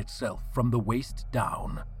in on itself from the waist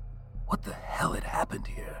down. What the hell had happened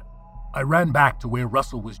here? I ran back to where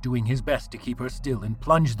Russell was doing his best to keep her still and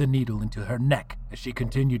plunged the needle into her neck as she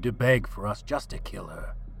continued to beg for us just to kill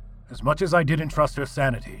her. As much as I didn't trust her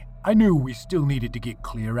sanity, I knew we still needed to get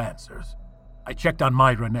clear answers. I checked on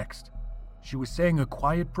Myra next. She was saying a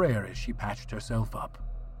quiet prayer as she patched herself up.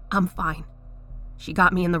 "I'm fine. She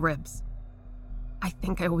got me in the ribs. I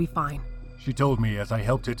think I will be fine," she told me as I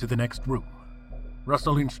helped her to the next room.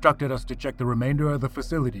 Russell instructed us to check the remainder of the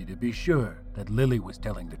facility to be sure that Lily was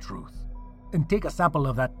telling the truth. "And take a sample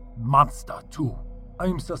of that monster, too.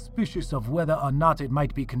 I'm suspicious of whether or not it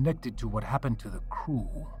might be connected to what happened to the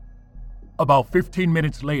crew." About 15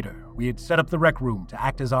 minutes later, we had set up the rec room to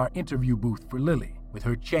act as our interview booth for Lily, with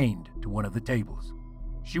her chained to one of the tables.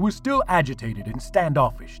 She was still agitated and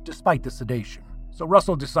standoffish despite the sedation, so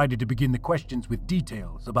Russell decided to begin the questions with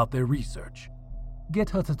details about their research.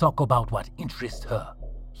 "Get her to talk about what interests her,"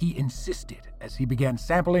 he insisted as he began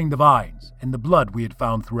sampling the vines and the blood we had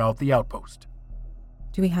found throughout the outpost.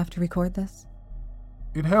 Do we have to record this?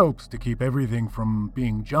 It helps to keep everything from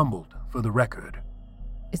being jumbled for the record.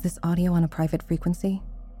 Is this audio on a private frequency?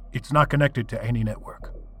 It's not connected to any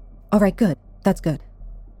network. All right, good. That's good.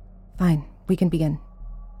 Fine, we can begin.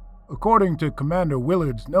 According to Commander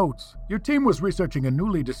Willard's notes, your team was researching a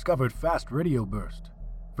newly discovered fast radio burst.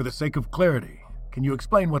 For the sake of clarity, can you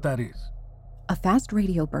explain what that is? A fast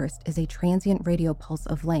radio burst is a transient radio pulse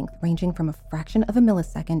of length ranging from a fraction of a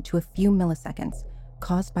millisecond to a few milliseconds,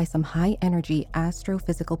 caused by some high-energy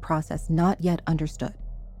astrophysical process not yet understood.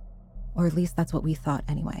 Or at least that's what we thought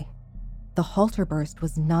anyway. The halter burst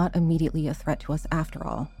was not immediately a threat to us after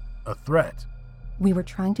all. A threat? We were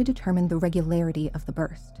trying to determine the regularity of the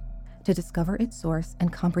burst, to discover its source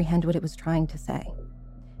and comprehend what it was trying to say.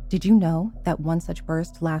 Did you know that one such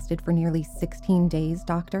burst lasted for nearly 16 days,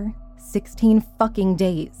 Doctor? 16 fucking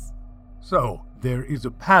days! So, there is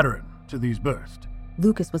a pattern to these bursts.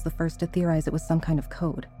 Lucas was the first to theorize it was some kind of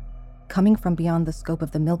code, coming from beyond the scope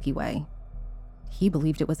of the Milky Way. He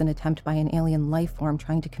believed it was an attempt by an alien life form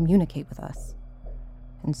trying to communicate with us.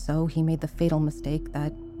 And so he made the fatal mistake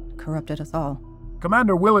that corrupted us all.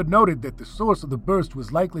 Commander Willard noted that the source of the burst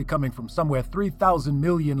was likely coming from somewhere 3,000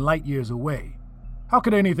 million light-years away. How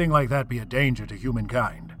could anything like that be a danger to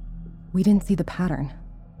humankind? We didn't see the pattern,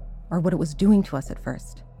 or what it was doing to us at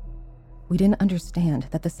first. We didn't understand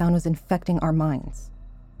that the sound was infecting our minds.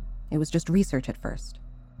 It was just research at first.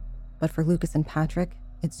 But for Lucas and Patrick,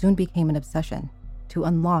 it soon became an obsession to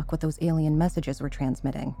unlock what those alien messages were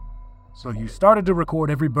transmitting. So you started to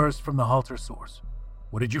record every burst from the halter source.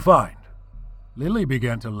 What did you find? Lily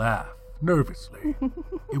began to laugh, nervously.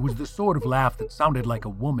 It was the sort of laugh that sounded like a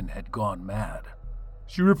woman had gone mad.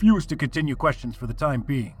 She refused to continue questions for the time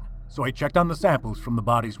being, so I checked on the samples from the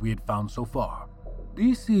bodies we had found so far.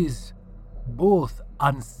 This is both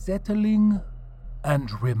unsettling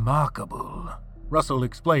and remarkable, Russell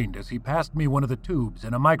explained as he passed me one of the tubes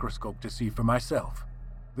and a microscope to see for myself.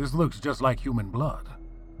 This looks just like human blood.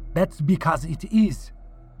 That's because it is.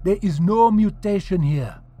 There is no mutation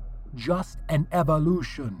here, just an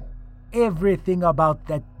evolution. Everything about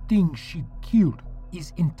that thing she killed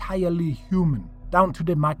is entirely human, down to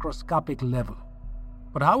the microscopic level.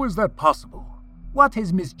 But how is that possible? What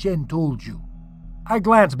has Miss Chen told you? I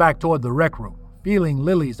glanced back toward the rec room, feeling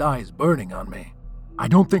Lily's eyes burning on me. I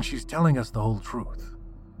don't think she's telling us the whole truth.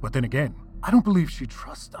 But then again, I don't believe she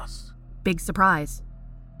trusts us. Big surprise.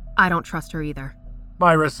 I don't trust her either,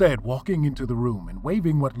 Myra said, walking into the room and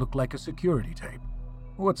waving what looked like a security tape.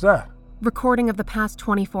 What's that? Recording of the past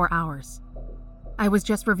 24 hours. I was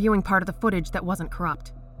just reviewing part of the footage that wasn't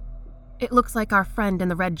corrupt. It looks like our friend in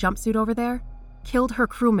the red jumpsuit over there killed her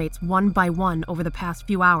crewmates one by one over the past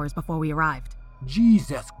few hours before we arrived.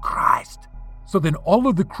 Jesus Christ! So then all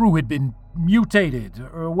of the crew had been mutated,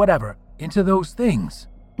 or whatever, into those things?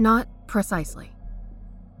 Not precisely.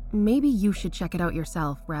 Maybe you should check it out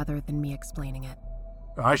yourself rather than me explaining it.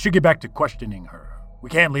 I should get back to questioning her. We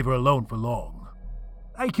can't leave her alone for long.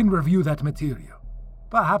 I can review that material.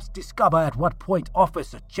 Perhaps discover at what point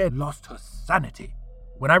Officer Chen lost her sanity.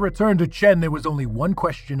 When I returned to Chen, there was only one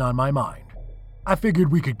question on my mind. I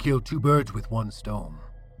figured we could kill two birds with one stone.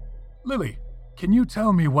 Lily, can you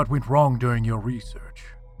tell me what went wrong during your research?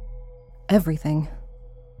 Everything.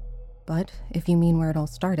 But if you mean where it all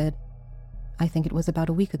started, I think it was about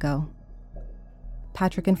a week ago.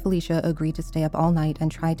 Patrick and Felicia agreed to stay up all night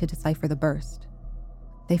and try to decipher the burst.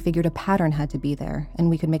 They figured a pattern had to be there and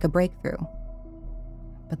we could make a breakthrough.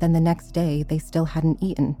 But then the next day, they still hadn't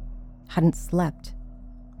eaten, hadn't slept.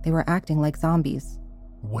 They were acting like zombies.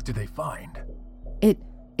 What did they find?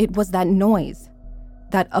 It was that noise.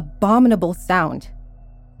 That abominable sound.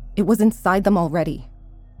 It was inside them already.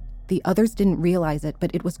 The others didn't realize it,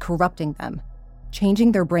 but it was corrupting them,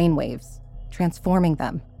 changing their brainwaves, transforming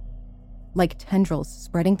them. Like tendrils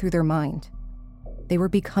spreading through their mind. They were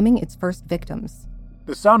becoming its first victims.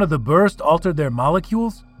 The sound of the burst altered their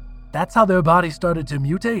molecules? That's how their bodies started to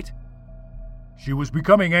mutate? She was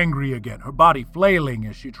becoming angry again, her body flailing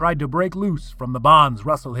as she tried to break loose from the bonds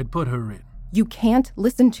Russell had put her in. You can't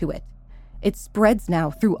listen to it. It spreads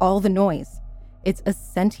now through all the noise. It's a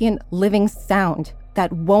sentient, living sound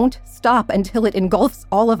that won't stop until it engulfs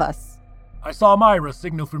all of us. I saw Myra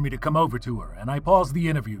signal for me to come over to her, and I paused the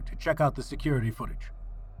interview to check out the security footage.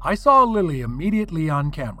 I saw Lily immediately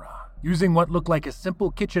on camera, using what looked like a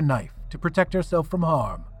simple kitchen knife to protect herself from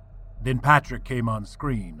harm. Then Patrick came on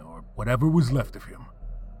screen, or whatever was left of him.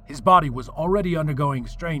 His body was already undergoing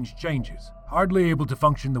strange changes, hardly able to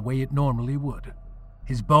function the way it normally would.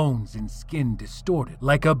 His bones and skin distorted,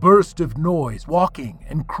 like a burst of noise, walking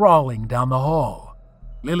and crawling down the hall.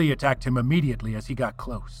 Lily attacked him immediately as he got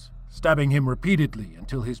close, stabbing him repeatedly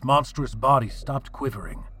until his monstrous body stopped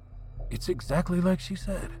quivering. It's exactly like she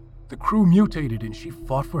said. The crew mutated and she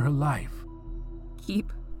fought for her life.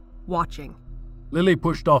 Keep watching. Lily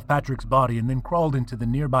pushed off Patrick's body and then crawled into the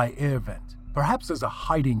nearby air vent, perhaps as a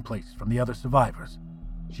hiding place from the other survivors.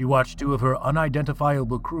 She watched two of her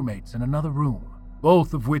unidentifiable crewmates in another room,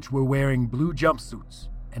 both of which were wearing blue jumpsuits,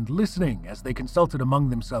 and listening as they consulted among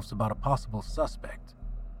themselves about a possible suspect.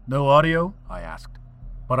 No audio? I asked,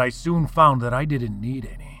 but I soon found that I didn't need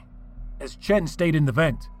any. As Chen stayed in the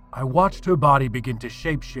vent, I watched her body begin to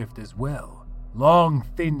shapeshift as well. Long,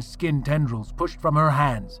 thin skin tendrils pushed from her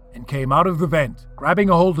hands and came out of the vent, grabbing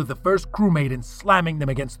a hold of the first crewmate and slamming them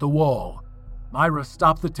against the wall. Myra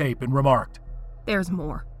stopped the tape and remarked, "There's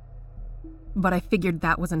more. But I figured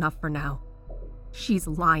that was enough for now. She's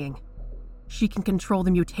lying. She can control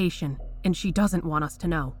the mutation, and she doesn't want us to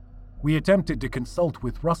know." We attempted to consult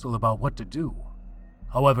with Russell about what to do.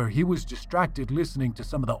 However, he was distracted listening to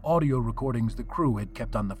some of the audio recordings the crew had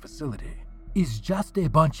kept on the facility. "It's just a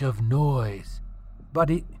bunch of noise, but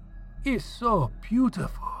it is so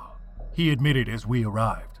beautiful," he admitted as we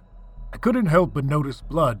arrived. I couldn't help but notice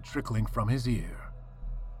blood trickling from his ear.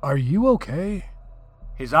 "Are you okay?"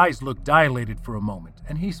 His eyes looked dilated for a moment,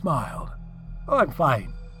 and he smiled. "Oh, I'm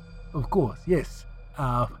fine. Of course, yes.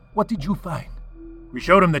 What did you find?" We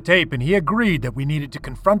showed him the tape, and he agreed that we needed to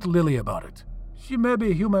confront Lily about it. "She may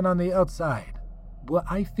be human on the outside, but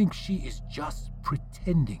I think she is just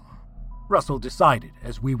pretending," Russell decided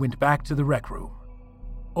as we went back to the rec room.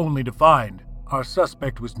 only to find our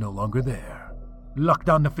suspect was no longer there. "Lock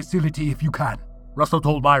down the facility if you can," Russell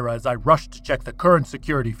told Myra as I rushed to check the current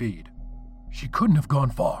security feed. She couldn't have gone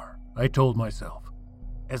far, I told myself.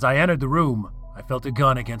 As I entered the room, I felt a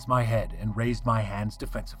gun against my head and raised my hands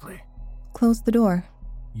defensively. Close the door.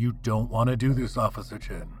 "You don't want to do this, Officer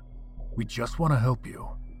Chen. We just want to help you.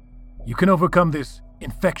 You can overcome this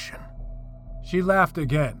infection." She laughed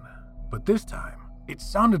again, but this time, it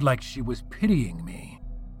sounded like she was pitying me.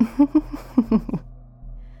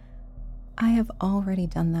 I have already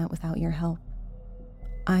done that without your help.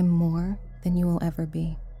 I'm more than you will ever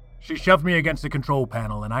be. She shoved me against the control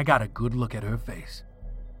panel and I got a good look at her face.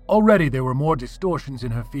 Already there were more distortions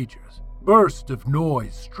in her features, bursts of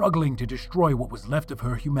noise struggling to destroy what was left of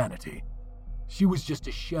her humanity. She was just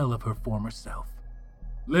a shell of her former self.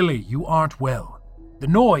 "Lily, you aren't well. The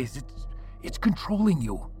noise, it's controlling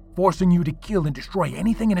you, forcing you to kill and destroy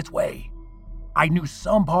anything in its way." I knew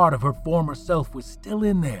some part of her former self was still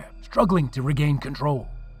in there, struggling to regain control.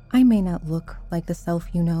 I may not look like the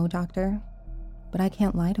self you know, Doctor, but I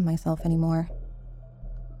can't lie to myself anymore.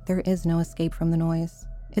 There is no escape from the noise.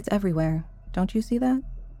 It's everywhere. Don't you see that?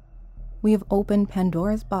 We have opened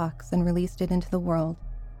Pandora's box and released it into the world.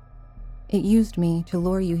 It used me to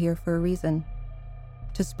lure you here for a reason,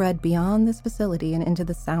 to spread beyond this facility and into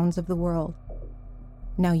the sounds of the world.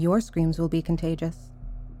 Now your screams will be contagious.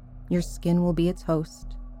 Your skin will be its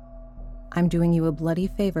host. I'm doing you a bloody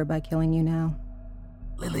favor by killing you now.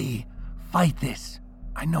 "Lily, fight this.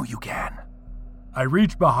 I know you can." I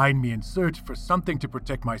reached behind me and searched for something to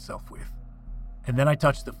protect myself with. And then I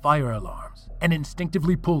touched the fire alarms and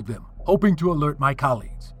instinctively pulled them, hoping to alert my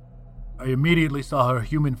colleagues. I immediately saw her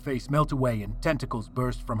human face melt away and tentacles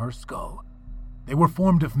burst from her skull. They were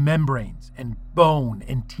formed of membranes and bone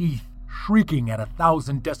and teeth, shrieking at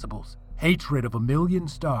 1,000 decibels, hatred of 1,000,000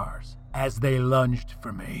 stars, as they lunged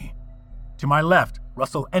for me. To my left,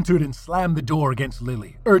 Russell entered and slammed the door against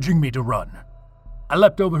Lily, urging me to run. I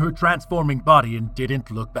leapt over her transforming body and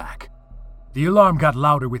didn't look back. The alarm got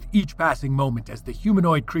louder with each passing moment as the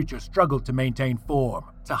humanoid creature struggled to maintain form,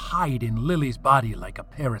 to hide in Lily's body like a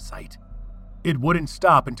parasite. It wouldn't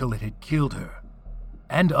stop until it had killed her,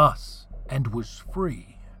 and us, and was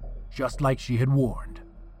free, just like she had warned.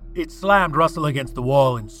 It slammed Russell against the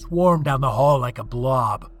wall and swarmed down the hall like a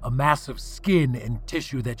blob, a mass of skin and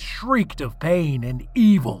tissue that shrieked of pain and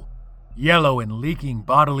evil, yellow and leaking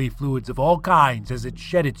bodily fluids of all kinds as it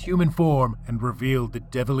shed its human form and revealed the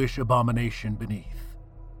devilish abomination beneath.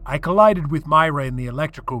 I collided with Myra in the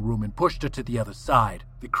electrical room and pushed her to the other side,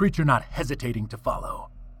 the creature not hesitating to follow.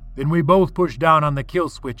 Then we both pushed down on the kill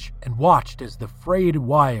switch and watched as the frayed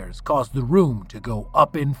wires caused the room to go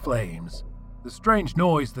up in flames. The strange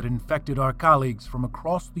noise that infected our colleagues from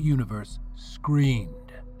across the universe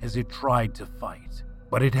screamed as it tried to fight,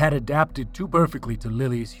 but it had adapted too perfectly to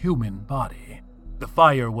Lily's human body. The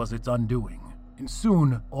fire was its undoing, and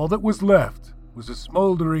soon all that was left was a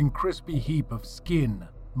smoldering, crispy heap of skin,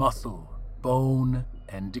 muscle, bone,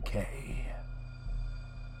 and decay.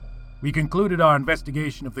 We concluded our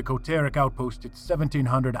investigation of the Koteric outpost at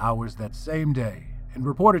 1700 hours that same day, and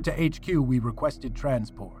reported to HQ we requested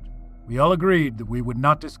transport. We all agreed that we would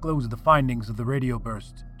not disclose the findings of the radio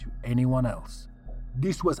burst to anyone else.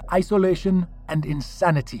 This was isolation and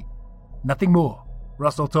insanity. Nothing more,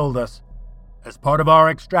 Russell told us. As part of our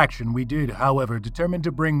extraction, we did, however, determine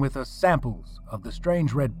to bring with us samples of the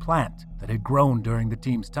strange red plant that had grown during the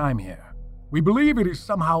team's time here. We believe it is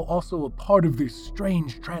somehow also a part of this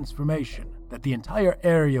strange transformation that the entire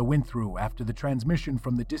area went through after the transmission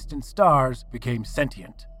from the distant stars became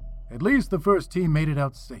sentient. At least the first team made it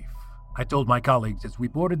out safe, I told my colleagues as we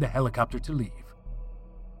boarded the helicopter to leave.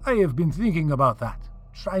 I have been thinking about that,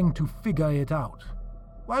 trying to figure it out.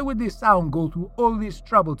 Why would this sound go through all this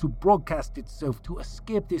trouble to broadcast itself to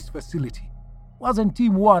escape this facility? Wasn't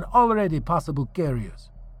Team 1 already possible carriers?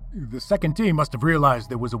 The second team must have realized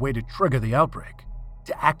there was a way to trigger the outbreak,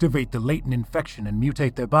 to activate the latent infection and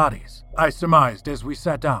mutate their bodies, I surmised as we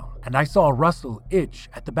sat down, and I saw Russell itch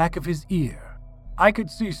at the back of his ear. I could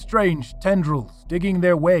see strange tendrils digging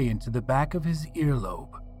their way into the back of his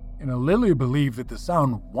earlobe. And Lily believed that the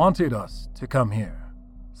sound wanted us to come here,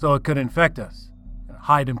 so it could infect us,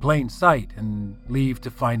 hide in plain sight, and leave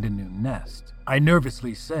to find a new nest, I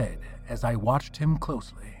nervously said as I watched him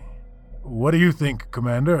closely. What do you think,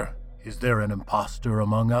 Commander? Is there an imposter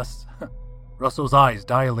among us? Russell's eyes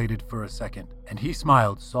dilated for a second, and he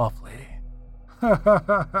smiled softly.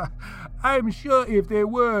 I'm sure if there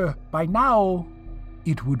were, by now,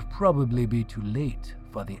 it would probably be too late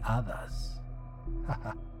for the others.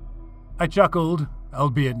 I chuckled,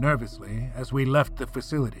 albeit nervously, as we left the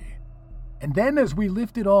facility. And then as we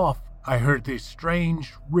lifted off, I heard this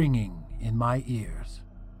strange ringing in my ears.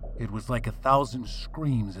 It was like 1,000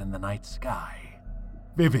 screams in the night sky,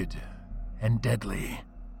 vivid and deadly.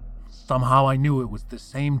 Somehow I knew it was the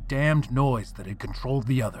same damned noise that had controlled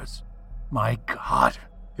the others. My God,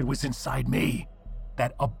 it was inside me.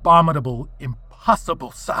 That abominable,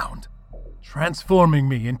 impossible sound, transforming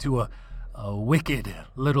me into a wicked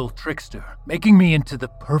little trickster, making me into the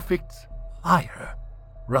perfect liar.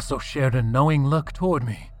 Russell shared a knowing look toward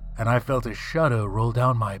me, and I felt a shudder roll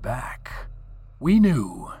down my back. We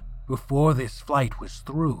knew, before this flight was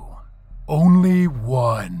through, only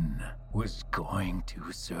one was going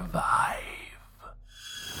to survive.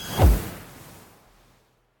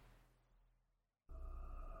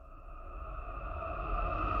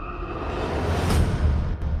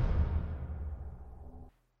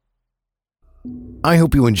 I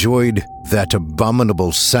hope you enjoyed That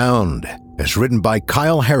Abominable Sound, as written by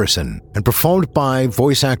Kyle Harrison and performed by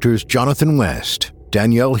voice actors Jonathan West,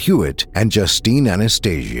 Danielle Hewitt, and Justine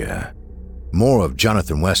Anastasia. More of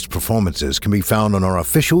Jonathan West's performances can be found on our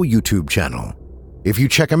official YouTube channel. If you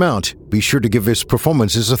check him out, be sure to give his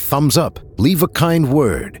performances a thumbs up, leave a kind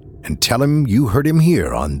word, and tell him you heard him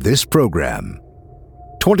here on this program.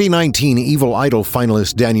 2019 Evil Idol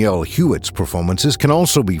finalist Danielle Hewitt's performances can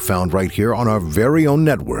also be found right here on our very own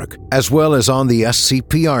network, as well as on the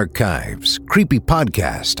SCP Archives, Creepy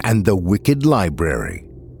Podcast, and the Wicked Library.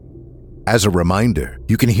 As a reminder,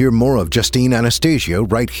 you can hear more of Justine Anastasia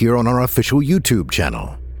right here on our official YouTube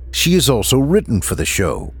channel. She is also written for the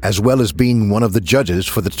show, as well as being one of the judges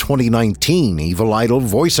for the 2019 Evil Idol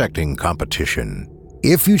voice acting competition.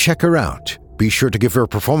 If you check her out, be sure to give her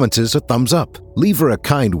performances a thumbs up, leave her a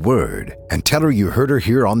kind word, and tell her you heard her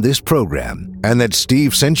here on this program and that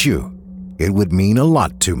Steve sent you. It would mean a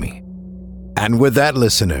lot to me. And with that,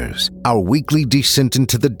 listeners, our weekly descent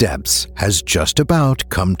into the depths has just about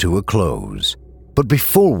come to a close. But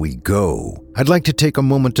before we go, I'd like to take a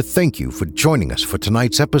moment to thank you for joining us for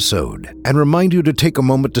tonight's episode and remind you to take a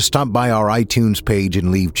moment to stop by our iTunes page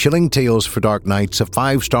and leave Chilling Tales for Dark Nights a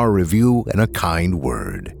 5-star review and a kind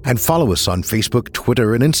word. And follow us on Facebook,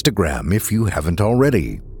 Twitter, and Instagram if you haven't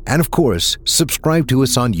already. And of course, subscribe to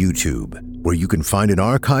us on YouTube, where you can find an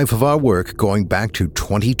archive of our work going back to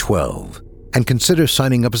 2012. And consider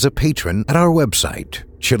signing up as a patron at our website,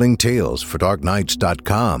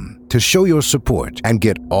 chillingtalesfordarknights.com, to show your support and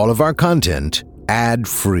get all of our content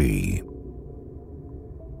ad-free.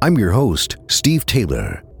 I'm your host, Steve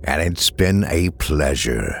Taylor, and it's been a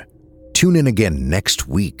pleasure. Tune in again next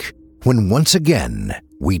week when once again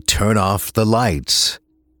we turn off the lights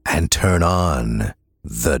and turn on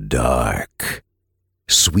the dark.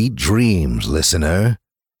 Sweet dreams, listener.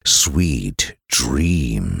 Sweet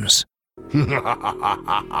dreams.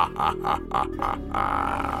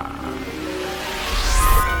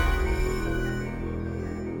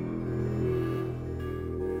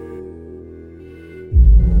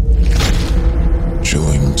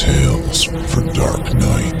 Chilling Tales for Dark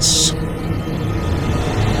Nights.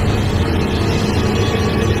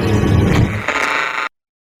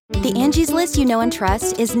 The Angie's List you know and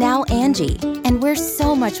trust is now Angie, and we're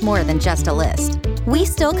so much more than just a list. We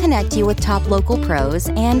still connect you with top local pros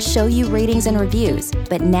and show you ratings and reviews,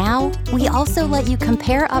 but now we also let you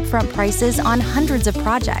compare upfront prices on hundreds of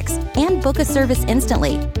projects and book a service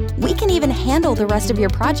instantly. We can even handle the rest of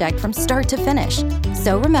your project from start to finish.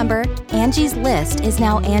 So remember, Angie's List is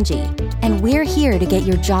now Angie, and we're here to get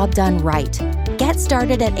your job done right. Get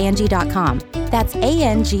started at Angie.com. That's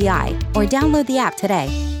ANGI, or download the app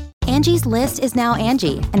today. Angie's List is now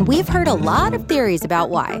Angie, and we've heard a lot of theories about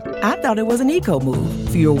why. I thought it was an eco move.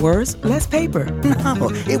 Fewer words, less paper. No,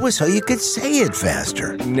 it was so you could say it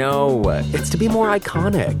faster. No, it's to be more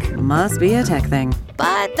iconic. Must be a tech thing.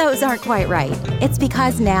 But those aren't quite right. It's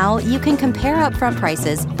because now you can compare upfront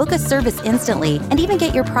prices, book a service instantly, and even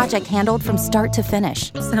get your project handled from start to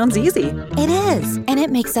finish. Sounds easy. It is, and it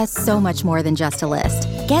makes us so much more than just a list.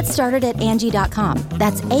 Get started at Angie.com.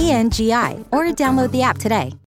 That's ANGI, or download the app today.